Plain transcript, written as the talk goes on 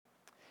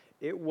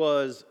It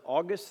was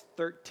August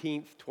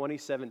 13th,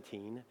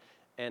 2017,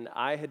 and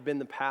I had been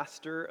the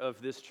pastor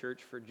of this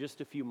church for just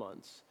a few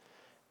months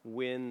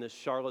when the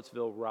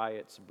Charlottesville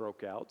riots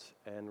broke out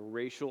and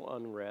racial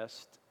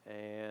unrest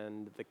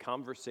and the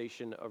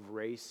conversation of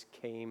race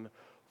came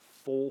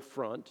full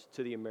front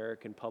to the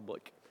American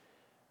public.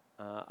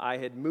 I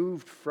had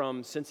moved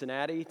from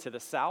Cincinnati to the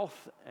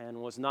south and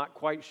was not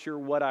quite sure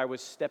what I was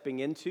stepping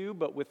into,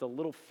 but with a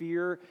little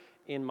fear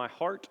in my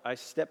heart, I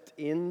stepped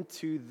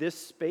into this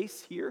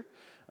space here.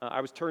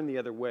 I was turned the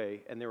other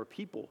way, and there were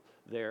people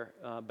there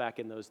back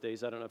in those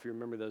days. I don't know if you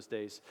remember those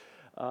days.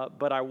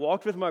 But I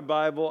walked with my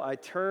Bible, I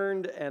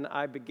turned, and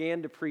I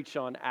began to preach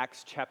on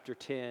Acts chapter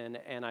 10,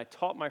 and I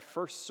taught my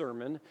first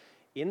sermon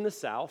in the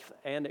South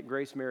and at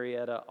Grace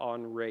Marietta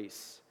on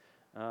race.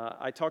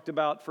 I talked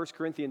about 1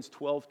 Corinthians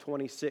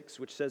 12:26,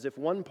 which says, if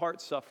one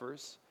part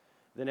suffers,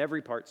 then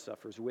every part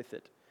suffers with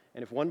it.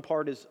 And if one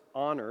part is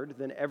honored,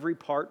 then every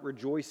part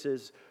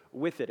rejoices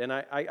with it. And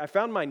I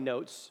found my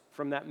notes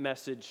from that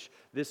message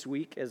this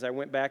week as I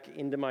went back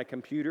into my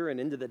computer and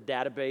into the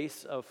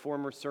database of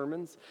former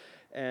sermons.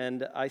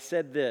 And I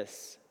said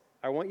this: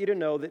 I want you to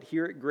know that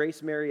here at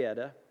Grace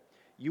Marietta,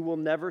 you will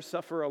never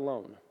suffer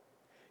alone.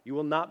 You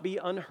will not be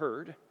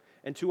unheard.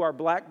 And to our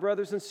black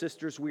brothers and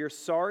sisters, we are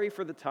sorry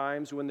for the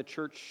times when the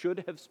church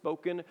should have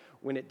spoken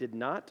when it did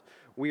not.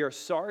 We are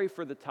sorry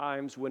for the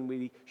times when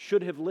we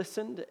should have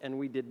listened and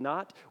we did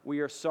not. We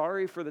are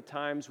sorry for the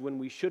times when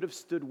we should have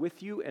stood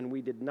with you and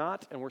we did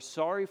not. And we're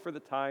sorry for the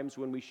times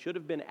when we should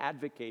have been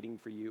advocating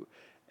for you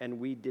and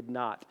we did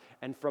not.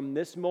 And from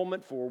this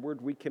moment forward,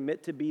 we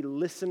commit to be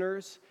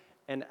listeners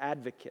and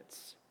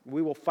advocates.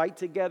 We will fight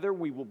together,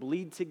 we will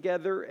bleed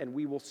together, and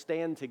we will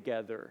stand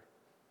together.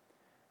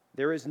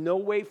 There is no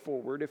way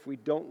forward if we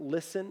don't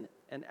listen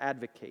and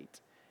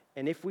advocate.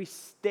 And if we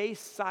stay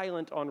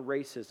silent on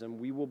racism,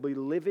 we will be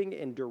living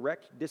in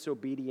direct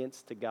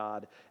disobedience to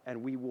God,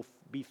 and we will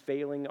be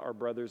failing our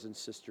brothers and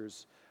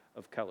sisters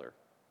of color.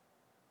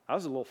 I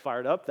was a little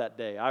fired up that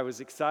day. I was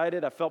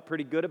excited. I felt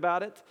pretty good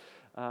about it.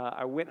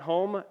 I went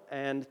home,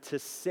 and to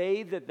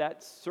say that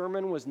that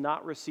sermon was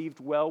not received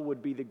well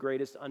would be the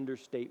greatest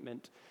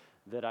understatement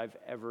that I've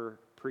ever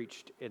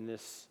preached in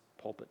this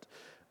pulpit.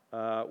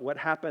 What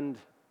happened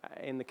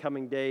in the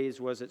coming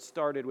days was it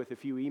started with a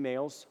few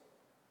emails.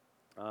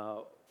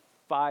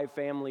 5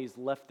 families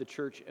left the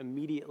church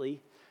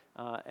immediately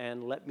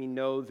and let me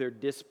know their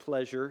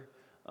displeasure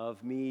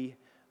of me.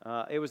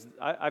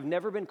 I've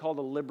never been called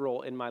a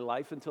liberal in my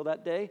life until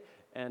that day,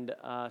 and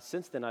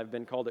since then I've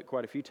been called it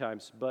quite a few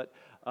times, but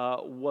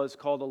was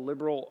called a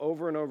liberal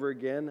over and over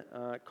again,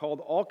 called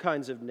all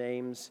kinds of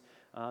names.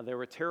 There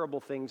were terrible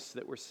things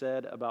that were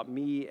said about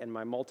me and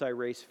my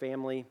multi-race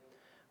family.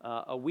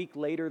 A week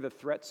later, the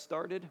threats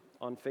started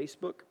on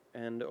Facebook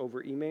and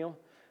over email.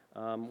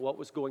 What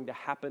was going to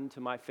happen to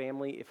my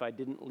family if I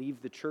didn't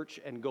leave the church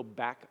and go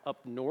back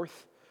up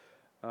north.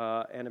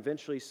 And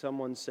eventually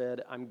someone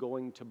said, I'm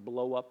going to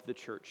blow up the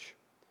church.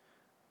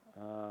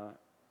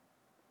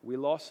 We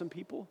lost some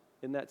people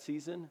in that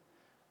season.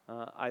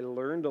 I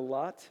learned a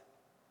lot,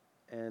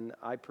 and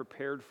I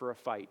prepared for a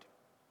fight.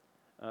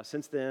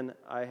 Since then,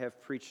 I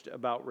have preached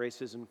about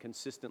racism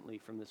consistently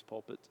from this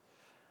pulpit.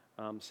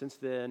 Since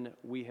then,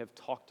 we have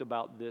talked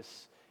about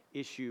this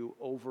issue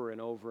over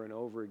and over and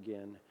over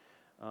again.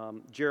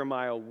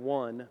 Jeremiah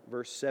 1,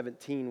 verse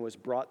 17 was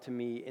brought to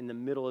me in the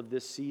middle of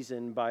this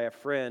season by a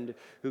friend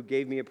who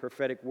gave me a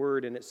prophetic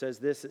word, and it says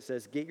this, it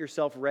says, get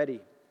yourself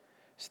ready.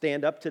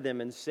 Stand up to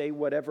them and say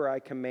whatever I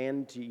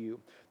command to you.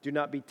 Do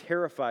not be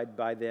terrified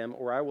by them,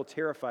 or I will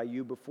terrify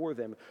you before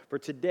them. For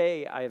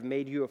today I have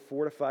made you a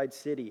fortified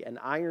city, an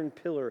iron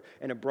pillar,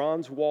 and a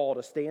bronze wall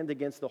to stand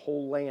against the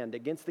whole land,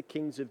 against the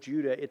kings of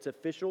Judah, its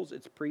officials,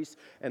 its priests,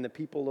 and the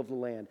people of the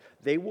land.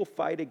 They will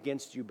fight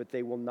against you, but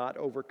they will not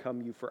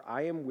overcome you, for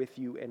I am with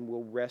you and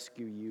will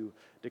rescue you,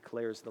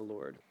 declares the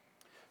Lord.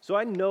 So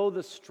I know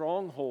the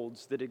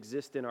strongholds that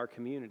exist in our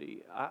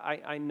community.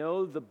 I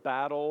know the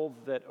battle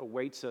that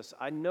awaits us.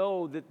 I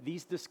know that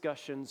these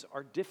discussions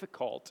are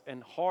difficult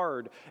and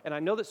hard. And I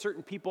know that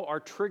certain people are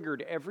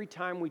triggered every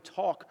time we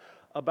talk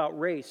about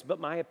race. But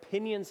my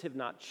opinions have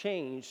not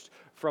changed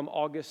from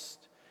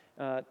August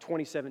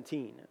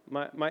 2017.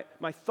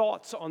 My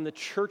thoughts on the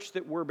church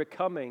that we're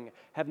becoming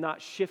have not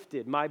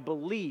shifted. My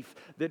belief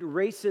that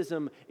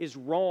racism is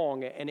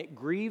wrong and it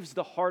grieves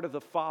the heart of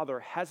the Father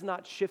has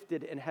not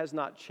shifted and has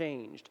not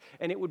changed.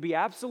 And it would be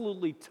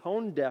absolutely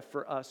tone deaf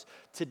for us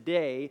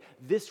today,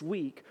 this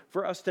week,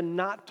 for us to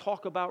not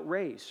talk about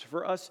race.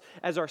 For us,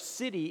 as our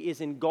city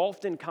is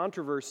engulfed in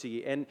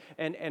controversy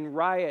and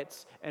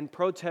riots and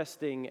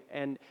protesting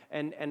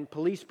and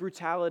police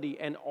brutality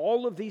and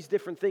all of these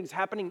different things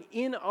happening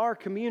in our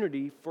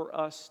community, for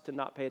us to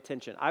not pay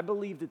attention. I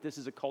believe that this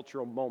is a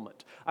cultural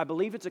moment. I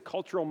believe it's a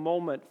cultural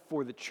moment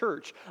for the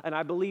church, and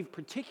I believe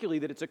particularly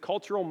that it's a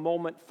cultural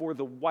moment for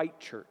the white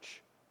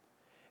church.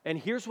 And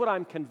here's what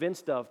I'm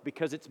convinced of,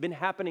 because it's been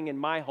happening in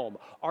my home.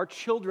 Our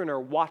children are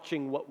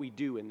watching what we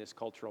do in this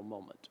cultural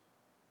moment.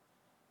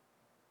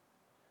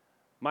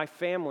 My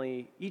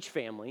family, each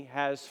family,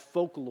 has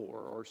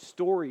folklore or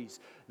stories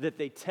that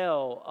they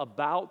tell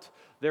about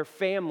their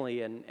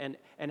family and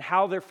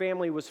how their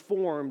family was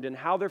formed and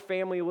how their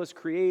family was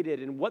created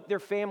and what their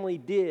family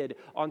did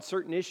on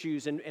certain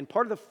issues. And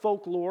part of the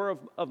folklore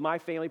of my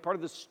family, part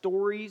of the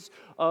stories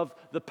of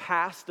the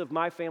past of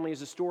my family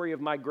is a story of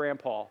my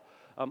grandpa.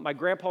 My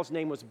grandpa's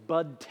name was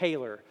Bud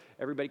Taylor.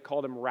 Everybody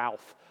called him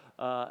Ralph.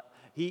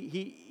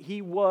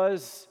 He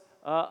was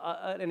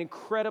an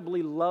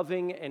incredibly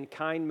loving and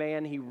kind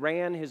man. He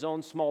ran his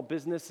own small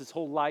business his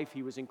whole life.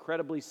 He was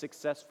incredibly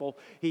successful.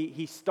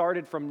 He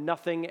started from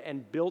nothing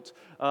and built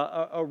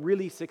a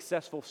really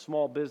successful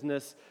small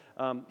business.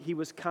 He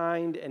was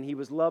kind and he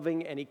was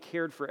loving and he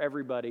cared for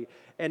everybody.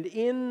 And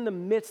in the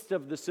midst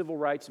of the civil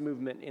rights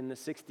movement in the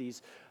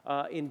 60s,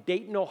 in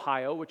Dayton,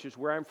 Ohio, which is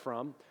where I'm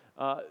from,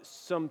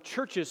 some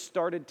churches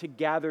started to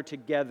gather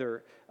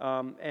together,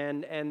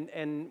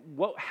 and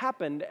what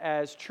happened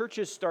as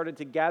churches started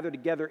to gather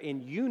together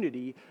in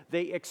unity,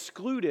 they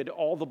excluded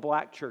all the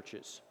black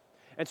churches.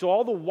 And so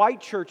all the white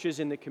churches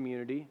in the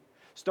community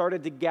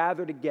started to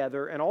gather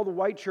together, and all the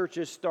white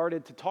churches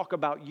started to talk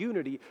about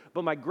unity,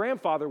 but my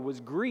grandfather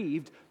was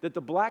grieved that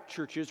the black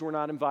churches were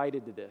not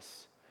invited to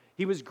this.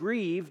 He was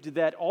grieved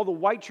that all the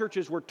white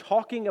churches were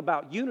talking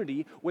about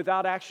unity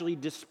without actually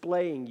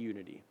displaying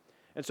unity.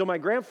 And so my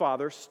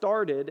grandfather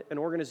started an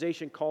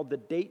organization called the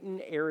Dayton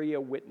Area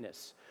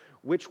Witness,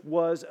 which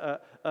was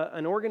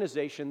an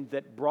organization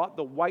that brought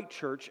the white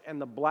church and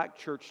the black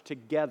church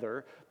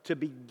together to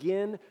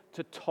begin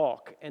to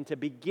talk and to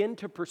begin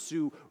to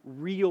pursue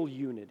real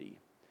unity.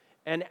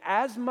 And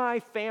as my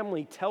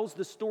family tells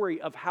the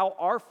story of how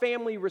our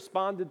family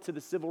responded to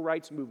the civil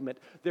rights movement,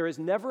 there is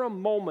never a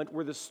moment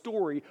where the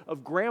story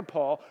of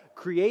Grandpa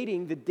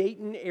creating the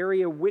Dayton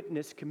Area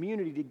Witness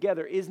community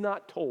together is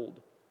not told.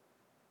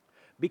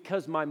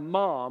 Because my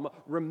mom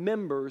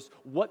remembers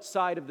what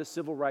side of the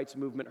civil rights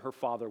movement her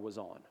father was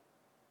on.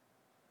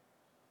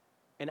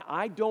 And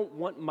I don't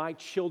want my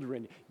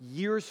children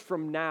years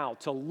from now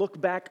to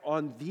look back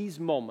on these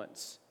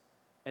moments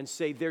and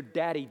say their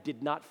daddy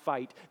did not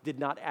fight, did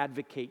not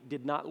advocate,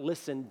 did not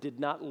listen, did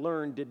not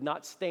learn, did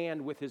not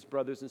stand with his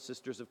brothers and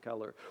sisters of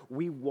color.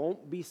 We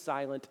won't be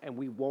silent and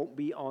we won't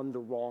be on the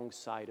wrong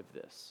side of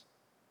this.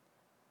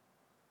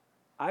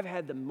 I've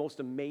had the most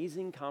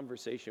amazing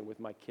conversation with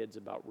my kids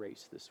about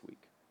race this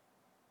week.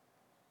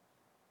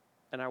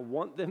 And I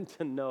want them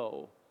to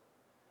know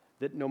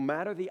that no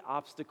matter the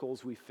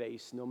obstacles we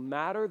face, no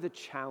matter the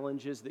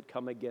challenges that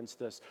come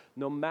against us,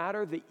 no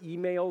matter the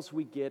emails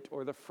we get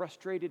or the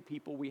frustrated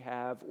people we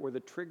have or the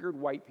triggered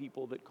white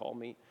people that call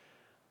me,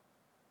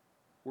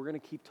 we're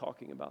going to keep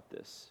talking about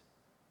this.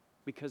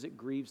 Because it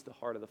grieves the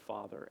heart of the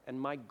Father.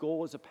 And my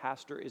goal as a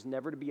pastor is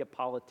never to be a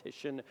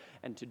politician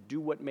and to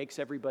do what makes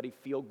everybody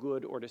feel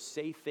good or to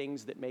say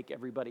things that make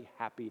everybody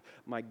happy.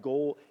 My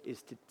goal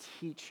is to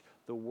teach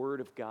the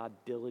Word of God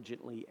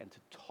diligently and to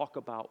talk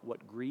about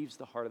what grieves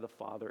the heart of the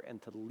Father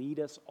and to lead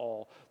us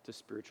all to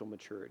spiritual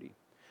maturity.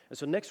 And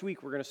so next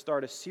week we're going to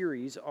start a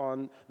series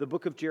on the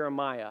book of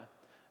Jeremiah.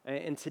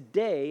 And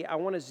today I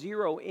want to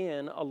zero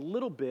in a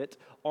little bit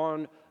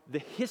on the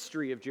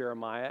history of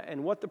Jeremiah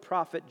and what the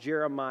prophet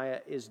Jeremiah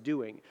is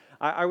doing.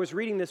 I was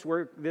reading this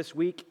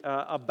week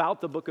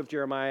about the book of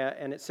Jeremiah,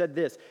 and it said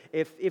this: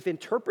 if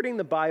interpreting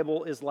the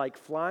Bible is like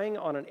flying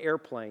on an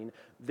airplane,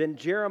 then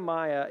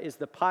Jeremiah is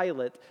the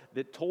pilot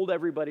that told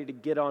everybody to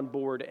get on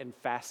board and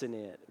fasten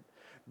in,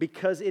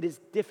 because it is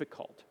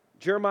difficult.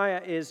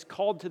 Jeremiah is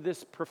called to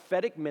this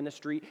prophetic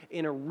ministry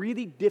in a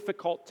really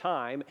difficult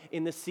time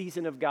in the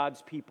season of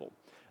God's people.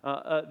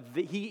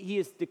 He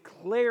is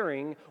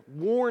declaring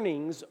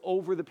warnings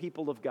over the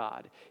people of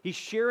God. He's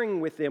sharing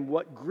with them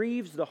what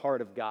grieves the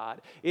heart of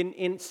God.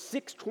 In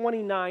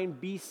 629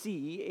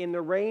 BC, in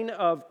the reign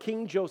of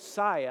King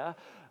Josiah,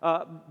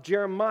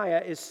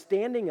 Jeremiah is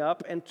standing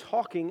up and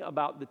talking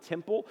about the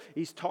temple.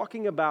 He's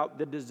talking about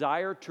the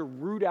desire to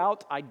root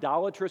out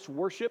idolatrous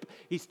worship.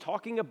 He's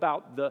talking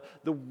about the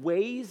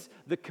ways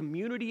the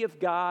community of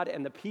God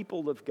and the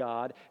people of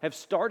God have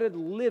started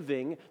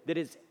living that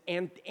is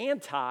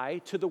anti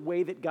to the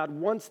way that God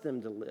wants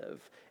them to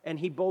live. And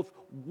he both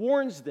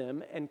warns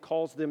them and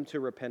calls them to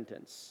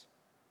repentance.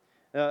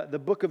 The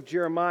book of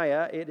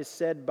Jeremiah, it is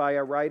said by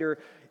a writer,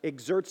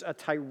 exerts a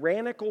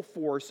tyrannical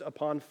force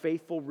upon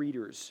faithful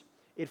readers.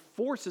 It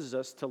forces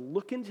us to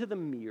look into the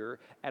mirror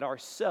at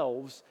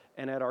ourselves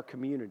and at our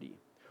community.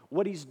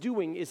 What he's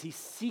doing is he's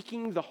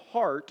seeking the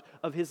heart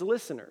of his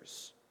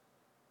listeners.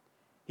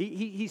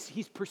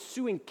 He's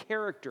pursuing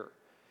character.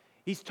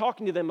 He's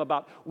talking to them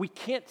about, we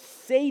can't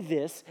say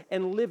this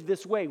and live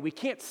this way. We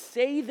can't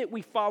say that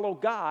we follow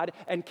God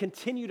and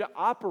continue to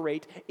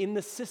operate in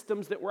the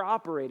systems that we're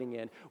operating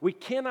in. We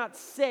cannot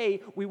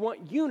say we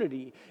want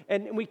unity,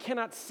 and we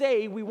cannot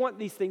say we want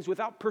these things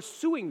without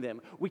pursuing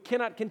them. We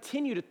cannot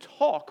continue to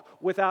talk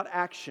without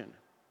action.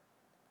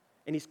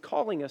 And he's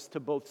calling us to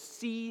both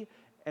see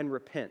and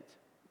repent.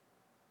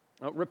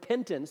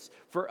 Repentance,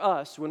 for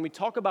us, when we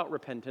talk about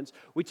repentance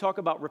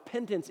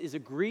is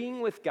agreeing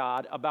with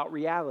God about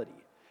reality.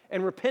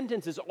 And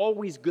repentance is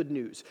always good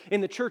news.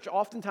 In the church,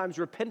 oftentimes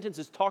repentance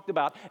is talked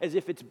about as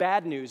if it's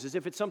bad news, as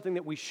if it's something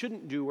that we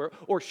shouldn't do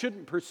or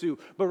shouldn't pursue.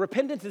 But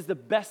repentance is the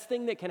best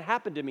thing that can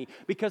happen to me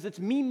because it's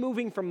me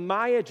moving from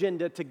my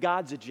agenda to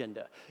God's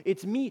agenda.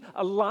 It's me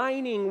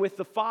aligning with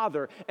the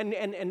Father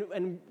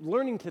and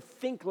learning to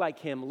think like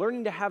Him,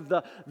 learning to have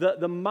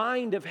the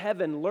mind of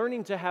heaven,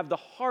 learning to have the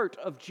heart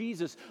of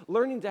Jesus,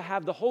 learning to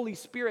have the Holy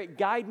Spirit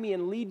guide me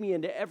and lead me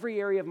into every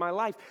area of my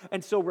life.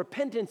 And so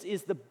repentance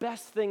is the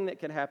best thing that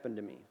can happen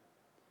to me.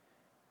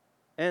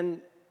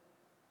 And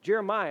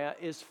Jeremiah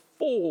is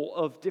full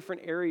of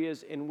different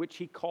areas in which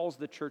he calls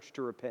the church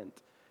to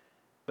repent.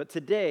 But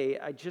today,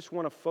 I just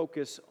want to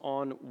focus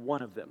on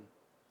one of them.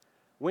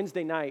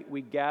 Wednesday night,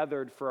 we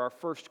gathered for our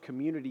first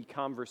community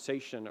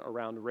conversation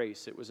around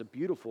race. It was a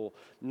beautiful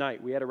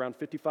night. We had around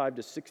 55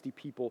 to 60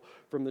 people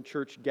from the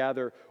church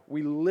gather.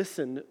 We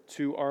listened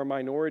to our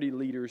minority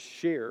leaders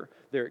share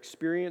their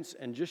experience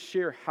and just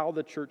share how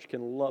the church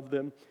can love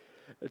them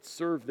and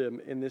serve them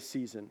in this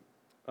season.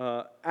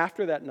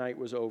 After that night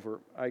was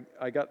over,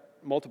 I got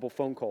multiple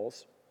phone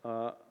calls.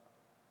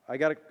 I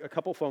got a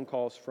couple phone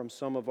calls from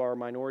some of our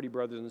minority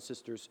brothers and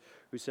sisters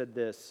who said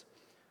this: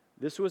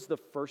 "This was the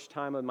first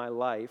time in my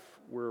life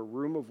where a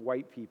room of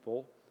white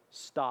people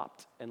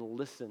stopped and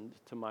listened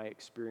to my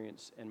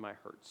experience and my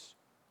hurts.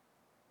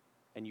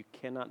 And you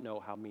cannot know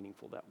how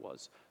meaningful that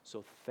was.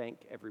 So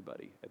thank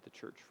everybody at the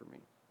church for me."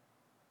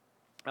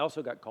 I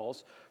also got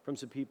calls from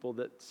some people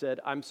that said,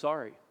 "I'm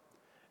sorry.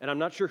 And I'm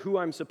not sure who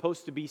I'm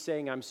supposed to be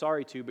saying I'm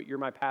sorry to, but you're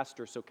my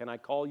pastor, so can I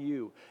call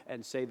you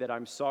and say that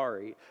I'm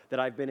sorry that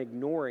I've been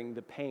ignoring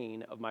the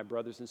pain of my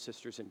brothers and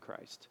sisters in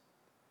Christ?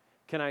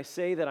 Can I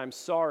say that I'm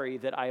sorry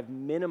that I have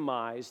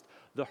minimized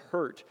the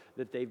hurt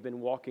that they've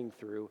been walking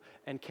through?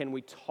 And can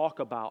we talk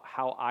about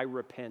how I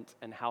repent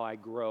and how I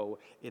grow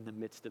in the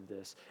midst of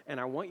this?" And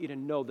I want you to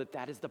know that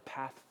that is the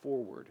path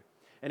forward.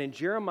 And in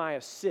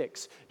Jeremiah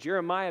 6,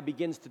 Jeremiah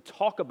begins to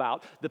talk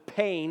about the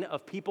pain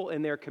of people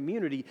in their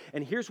community.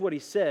 And here's what he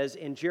says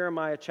in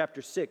Jeremiah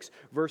chapter 6,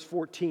 verse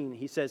 14.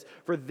 He says,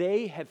 "For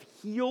they have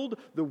healed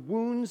the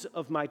wounds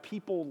of my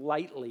people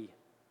lightly,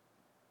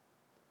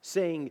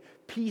 saying,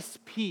 'Peace,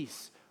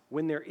 peace,'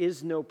 when there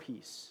is no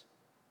peace.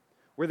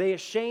 Were they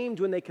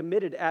ashamed when they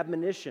committed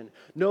admonition?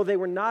 No, they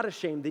were not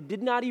ashamed. They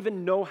did not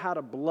even know how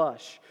to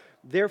blush.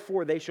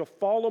 Therefore, they shall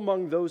fall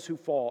among those who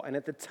fall, and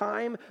at the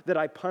time that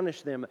I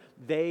punish them,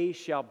 they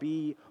shall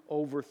be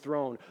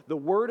overthrown." The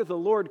word of the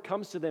Lord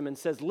comes to them and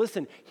says,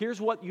 "Listen,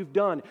 here's what you've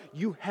done.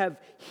 You have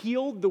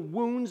healed the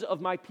wounds of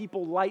my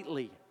people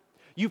lightly.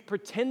 You've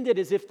pretended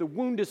as if the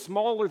wound is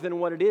smaller than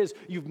what it is.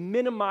 You've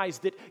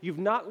minimized it. You've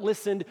not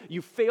listened.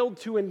 You've failed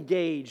to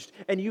engage.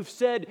 And you've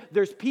said,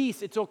 there's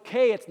peace. It's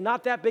okay. It's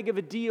not that big of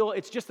a deal.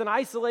 It's just an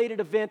isolated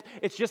event.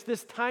 It's just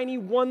this tiny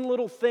one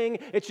little thing.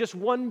 It's just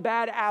one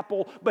bad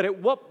apple. But at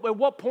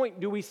what point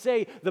do we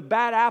say the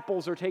bad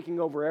apples are taking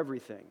over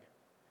everything?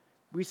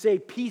 We say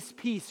peace,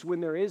 peace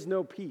when there is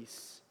no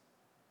peace.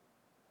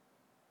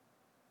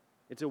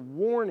 It's a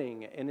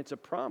warning and it's a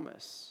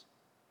promise.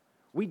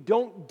 We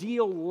don't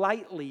deal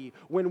lightly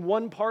when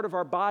one part of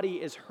our body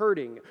is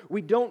hurting.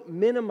 We don't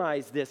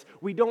minimize this.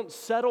 We don't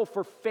settle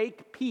for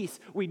fake peace.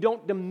 We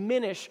don't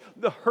diminish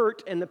the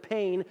hurt and the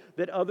pain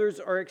that others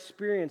are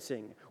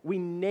experiencing. We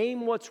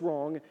name what's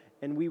wrong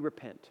and we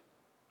repent.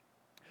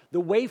 The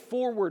way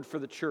forward for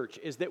the church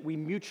is that we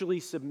mutually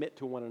submit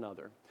to one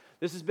another.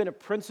 This has been a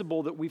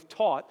principle that we've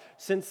taught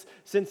since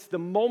the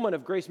moment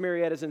of Grace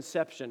Marietta's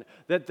inception,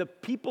 that the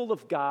people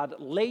of God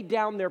lay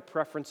down their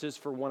preferences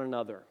for one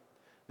another.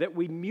 That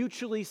we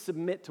mutually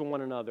submit to one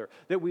another,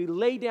 that we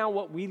lay down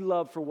what we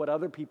love for what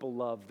other people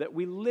love, that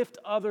we lift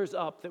others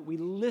up, that we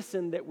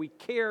listen, that we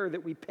care,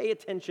 that we pay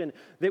attention,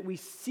 that we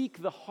seek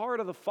the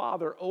heart of the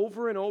Father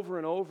over and over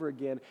and over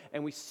again,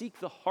 and we seek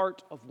the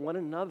heart of one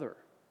another.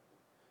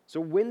 So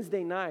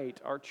Wednesday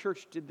night, our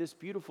church did this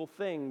beautiful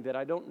thing that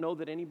I don't know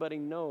that anybody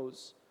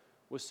knows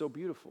was so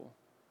beautiful.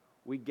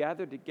 We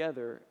gathered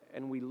together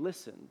and we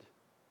listened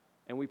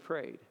and we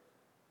prayed.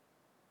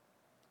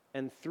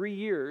 And 3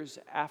 years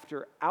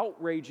after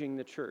outraging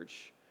the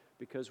church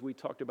because we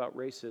talked about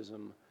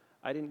racism,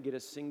 I didn't get a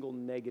single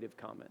negative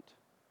comment.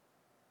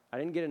 I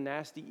didn't get a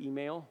nasty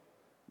email.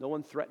 No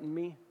one threatened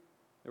me.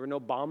 There were no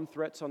bomb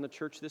threats on the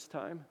church this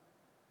time.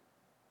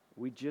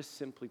 We just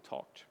simply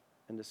talked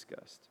and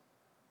discussed.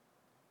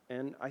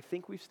 And I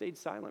think we've stayed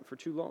silent for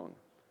too long.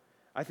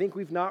 I think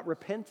we've not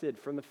repented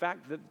from the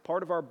fact that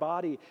part of our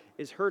body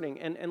is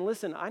hurting. And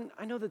listen,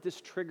 I know that this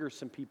triggers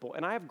some people,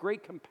 and I have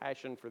great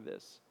compassion for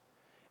this.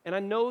 And I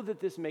know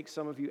that this makes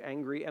some of you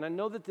angry, and I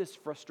know that this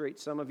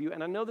frustrates some of you,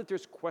 and I know that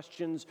there's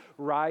questions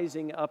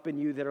rising up in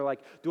you that are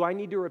like, do I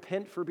need to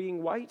repent for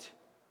being white?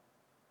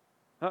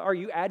 Are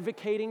you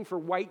advocating for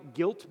white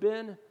guilt,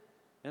 Ben?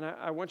 And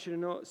I want you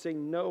to say,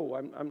 no,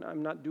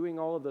 I'm not doing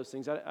all of those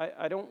things.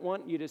 I don't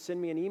want you to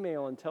send me an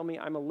email and tell me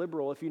I'm a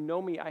liberal. If you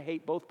know me, I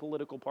hate both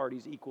political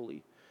parties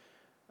equally.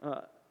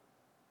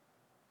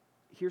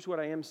 Here's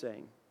what I am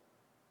saying.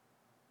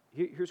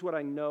 Here's what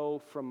I know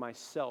from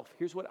myself.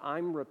 Here's what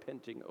I'm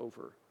repenting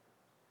over.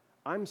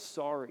 I'm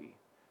sorry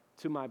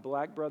to my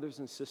black brothers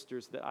and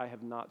sisters that I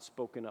have not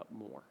spoken up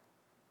more.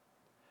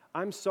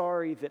 I'm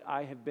sorry that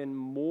I have been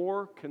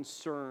more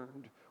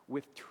concerned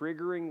with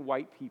triggering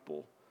white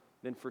people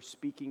than for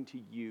speaking to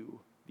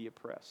you, the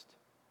oppressed.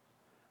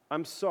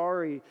 I'm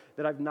sorry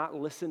that I've not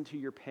listened to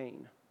your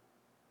pain.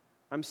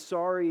 I'm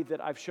sorry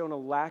that I've shown a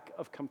lack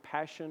of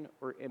compassion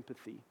or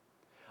empathy.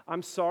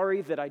 I'm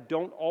sorry that I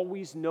don't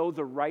always know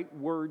the right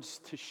words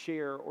to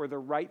share or the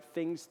right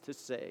things to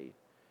say.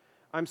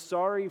 I'm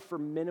sorry for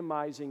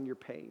minimizing your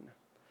pain.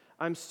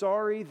 I'm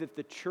sorry that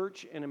the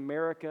church in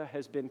America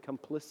has been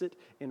complicit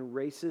in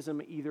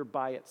racism either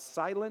by its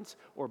silence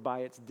or by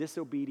its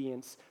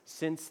disobedience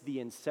since the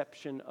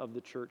inception of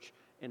the church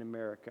in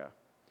America.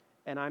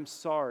 And I'm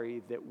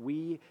sorry that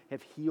we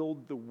have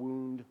healed the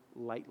wound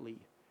lightly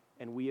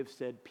and we have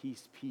said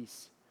peace,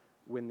 peace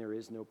when there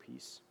is no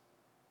peace.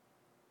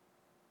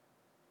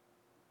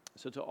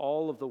 So to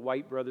all of the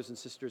white brothers and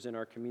sisters in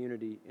our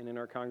community and in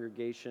our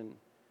congregation,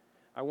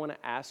 I want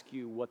to ask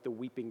you what the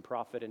weeping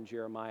prophet in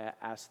Jeremiah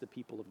asked the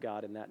people of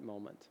God in that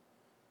moment.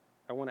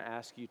 I want to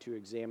ask you to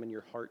examine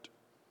your heart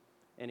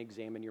and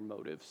examine your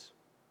motives.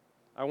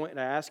 I want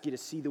to ask you to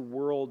see the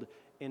world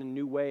in a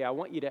new way. I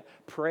want you to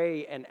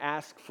pray and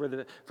ask for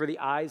the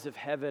eyes of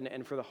heaven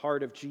and for the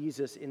heart of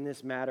Jesus in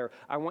this matter.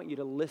 I want you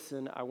to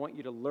listen, I want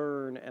you to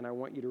learn, and I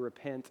want you to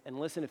repent. And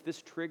listen, if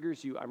this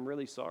triggers you, I'm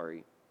really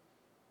sorry.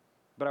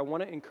 But I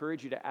want to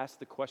encourage you to ask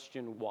the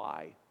question,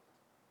 why?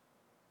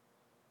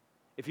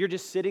 If you're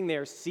just sitting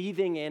there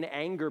seething in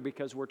anger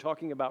because we're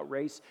talking about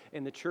race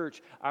in the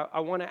church, I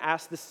want to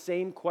ask the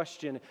same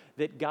question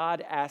that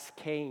God asked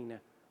Cain,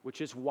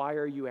 which is, why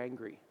are you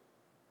angry?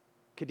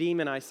 Kadeem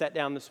and I sat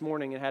down this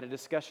morning and had a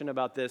discussion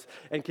about this,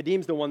 and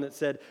Kadeem's the one that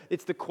said,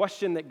 it's the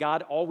question that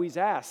God always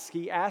asks.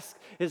 He asks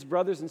his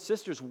brothers and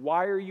sisters,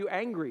 why are you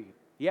angry?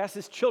 He asks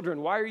his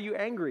children, why are you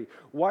angry?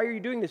 Why are you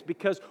doing this?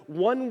 Because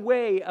one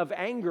way of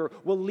anger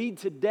will lead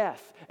to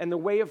death, and the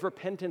way of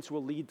repentance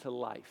will lead to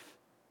life.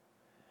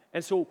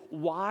 And so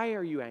why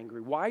are you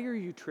angry? Why are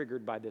you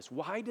triggered by this?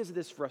 Why does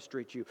this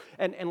frustrate you?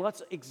 And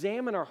let's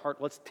examine our heart.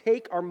 Let's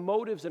take our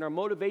motives and our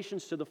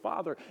motivations to the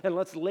Father, and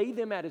let's lay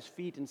them at his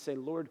feet and say,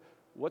 Lord,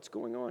 what's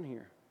going on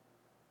here?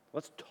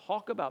 Let's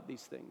talk about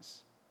these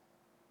things.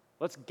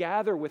 Let's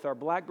gather with our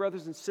black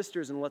brothers and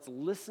sisters and let's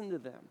listen to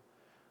them.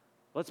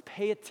 Let's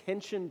pay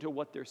attention to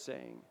what they're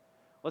saying.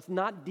 Let's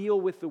not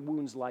deal with the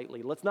wounds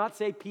lightly. Let's not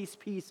say peace,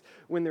 peace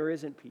when there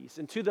isn't peace.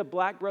 And to the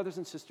black brothers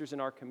and sisters in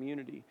our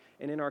community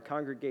and in our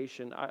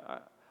congregation,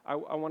 I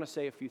want to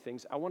say a few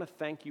things. I want to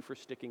thank you for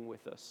sticking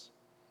with us.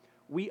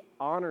 We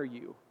honor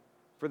you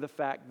for the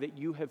fact that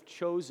you have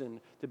chosen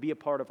to be a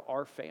part of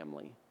our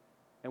family.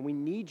 And we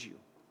need you.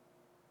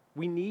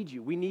 We need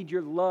you. We need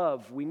your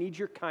love. We need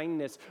your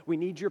kindness. We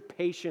need your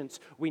patience.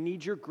 We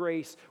need your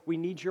grace. We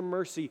need your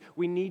mercy.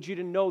 We need you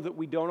to know that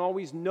we don't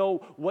always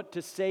know what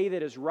to say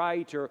that is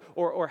right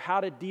or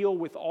how to deal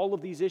with all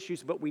of these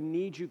issues, but we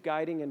need you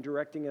guiding and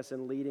directing us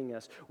and leading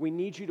us. We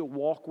need you to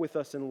walk with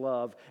us in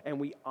love, and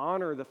we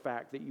honor the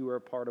fact that you are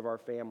a part of our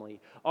family.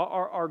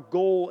 Our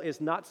goal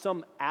is not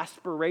some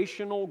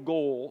aspirational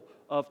goal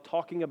of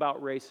talking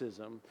about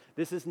racism.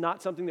 This is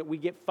not something that we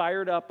get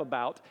fired up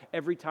about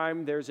every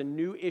time there's a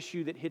new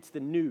issue that hits the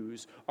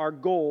news. Our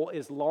goal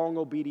is long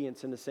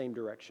obedience in the same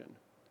direction.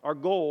 Our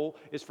goal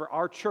is for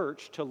our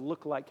church to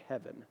look like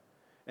heaven.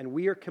 And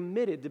we are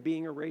committed to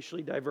being a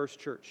racially diverse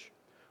church.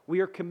 We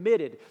are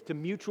committed to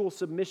mutual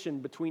submission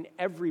between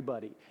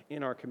everybody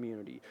in our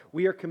community.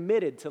 We are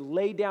committed to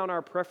lay down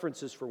our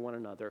preferences for one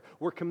another.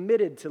 We're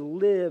committed to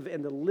live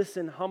and to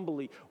listen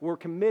humbly. We're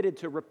committed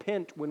to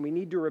repent when we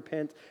need to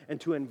repent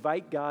and to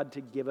invite God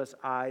to give us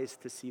eyes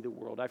to see the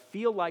world. I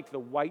feel like the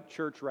white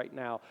church right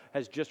now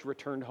has just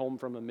returned home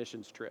from a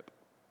missions trip.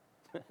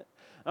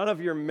 I don't know if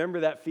you remember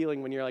that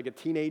feeling when you're like a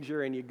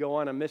teenager and you go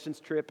on a missions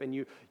trip and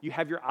you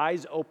have your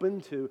eyes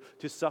open to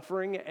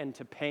suffering and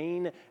to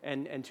pain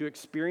and to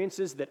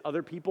experiences that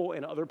other people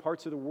in other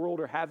parts of the world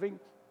are having.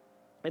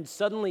 And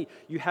suddenly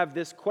you have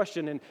this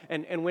question,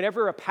 and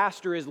whenever a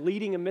pastor is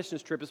leading a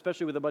missions trip,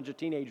 especially with a bunch of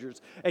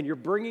teenagers, and you're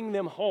bringing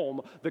them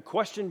home, the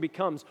question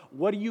becomes,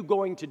 what are you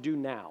going to do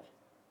now?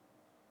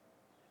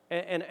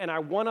 And I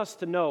want us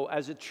to know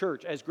as a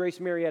church, as Grace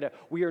Marietta,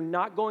 we are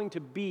not going to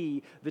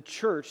be the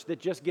church that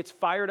just gets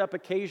fired up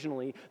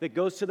occasionally, that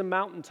goes to the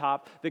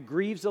mountaintop, that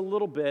grieves a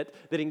little bit,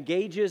 that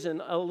engages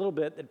in a little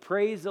bit, that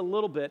prays a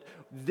little bit.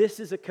 This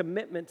is a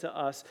commitment to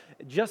us,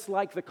 just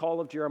like the call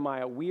of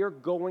Jeremiah. We are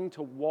going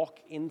to walk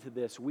into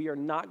this. We are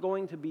not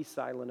going to be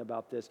silent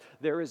about this.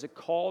 There is a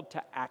call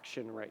to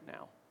action right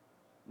now,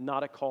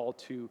 not a call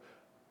to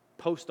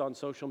post on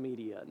social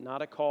media,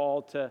 not a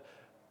call to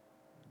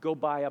go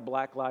buy a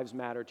Black Lives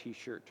Matter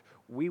t-shirt.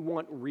 We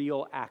want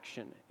real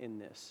action in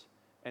this,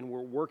 and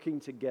we're working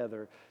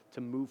together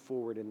to move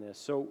forward in this.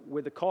 So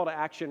with the call to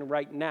action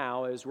right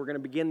now is we're going to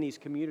begin these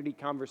community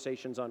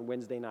conversations on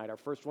Wednesday night. Our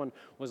first one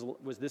was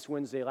this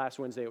Wednesday, last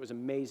Wednesday. It was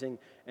amazing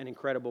and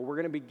incredible. We're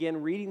going to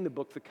begin reading the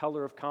book, The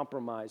Color of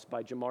Compromise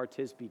by Jamar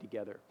Tisby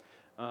together.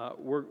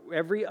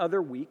 Every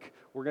other week,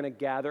 we're going to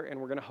gather and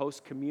we're going to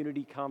host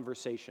community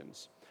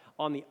conversations.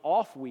 On the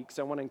off weeks,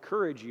 I want to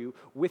encourage you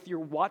with your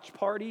watch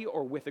party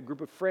or with a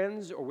group of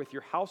friends or with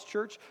your house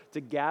church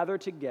to gather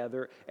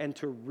together and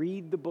to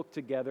read the book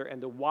together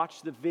and to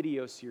watch the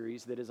video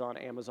series that is on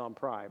Amazon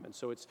Prime. And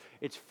so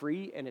it's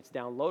free and it's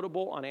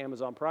downloadable on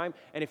Amazon Prime.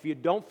 And if you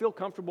don't feel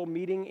comfortable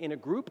meeting in a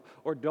group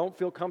or don't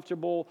feel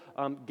comfortable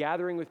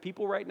gathering with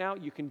people right now,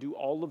 you can do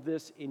all of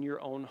this in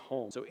your own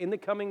home. So in the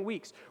coming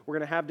weeks, we're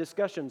going to have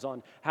discussions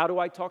on how do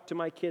I talk to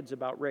my kids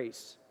about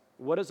race?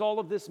 What does all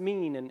of this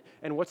mean,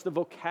 and what's the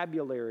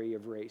vocabulary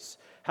of race?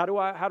 How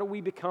do we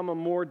become a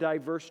more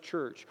diverse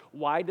church?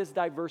 Why does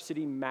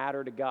diversity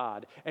matter to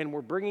God? And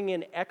we're bringing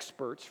in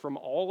experts from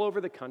all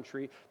over the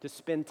country to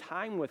spend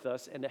time with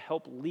us and to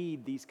help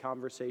lead these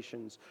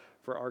conversations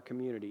for our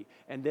community.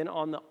 And then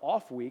on the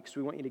off weeks,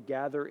 we want you to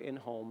gather in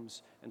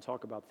homes and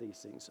talk about these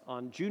things.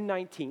 On June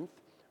 19th,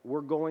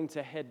 we're going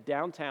to head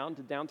downtown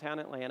to downtown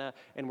Atlanta,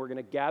 and we're going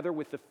to gather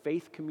with the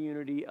faith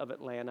community of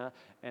Atlanta,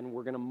 and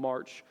we're going to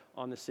march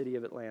on the city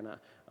of Atlanta.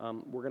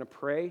 We're going to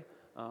pray,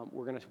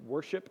 we're going to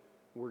worship,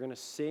 we're going to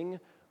sing,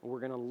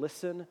 we're going to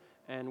listen,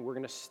 and we're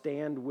going to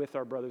stand with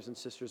our brothers and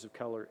sisters of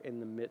color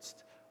in the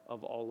midst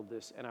of all of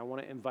this. And I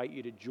want to invite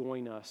you to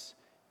join us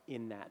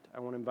in that. I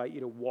want to invite you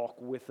to walk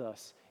with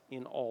us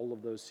in all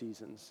of those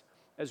seasons.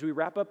 As we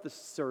wrap up the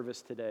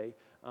service today,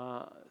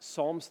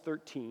 Psalms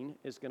 13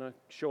 is going to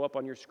show up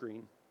on your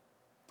screen,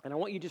 and I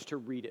want you just to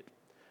read it.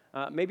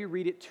 Maybe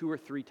read it 2 or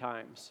 3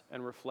 times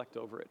and reflect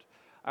over it.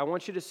 I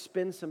want you to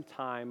spend some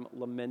time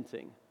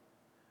lamenting.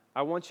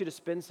 I want you to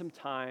spend some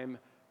time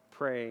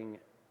praying,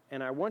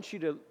 and I want you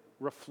to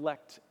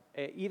reflect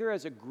either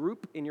as a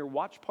group in your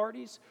watch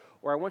parties,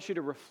 or I want you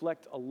to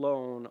reflect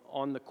alone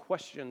on the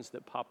questions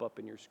that pop up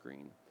in your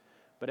screen.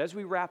 But as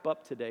we wrap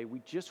up today,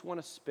 we just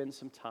want to spend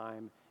some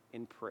time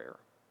in prayer.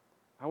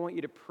 I want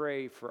you to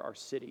pray for our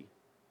city.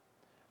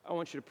 I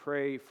want you to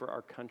pray for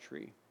our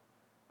country.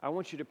 I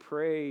want you to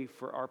pray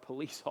for our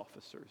police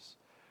officers.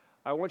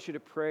 I want you to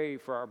pray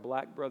for our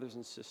black brothers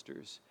and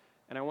sisters.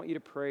 And I want you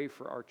to pray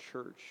for our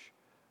church,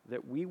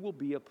 that we will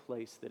be a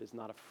place that is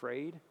not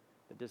afraid,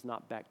 that does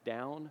not back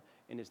down,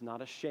 and is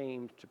not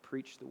ashamed to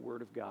preach the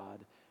word of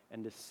God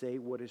and to say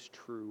what is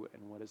true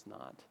and what is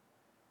not.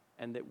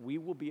 And that we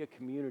will be a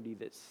community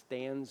that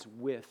stands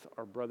with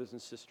our brothers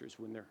and sisters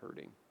when they're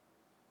hurting.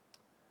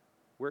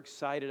 We're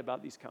excited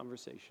about these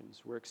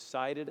conversations. We're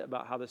excited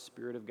about how the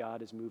Spirit of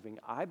God is moving.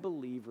 I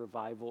believe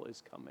revival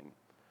is coming.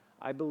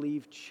 I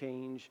believe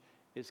change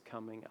is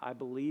coming. I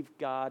believe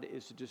God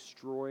is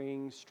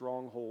destroying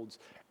strongholds,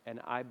 and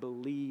I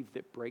believe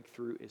that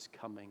breakthrough is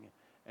coming.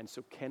 And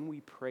so can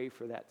we pray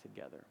for that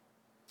together?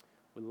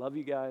 We love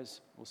you guys.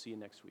 We'll see you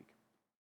next week.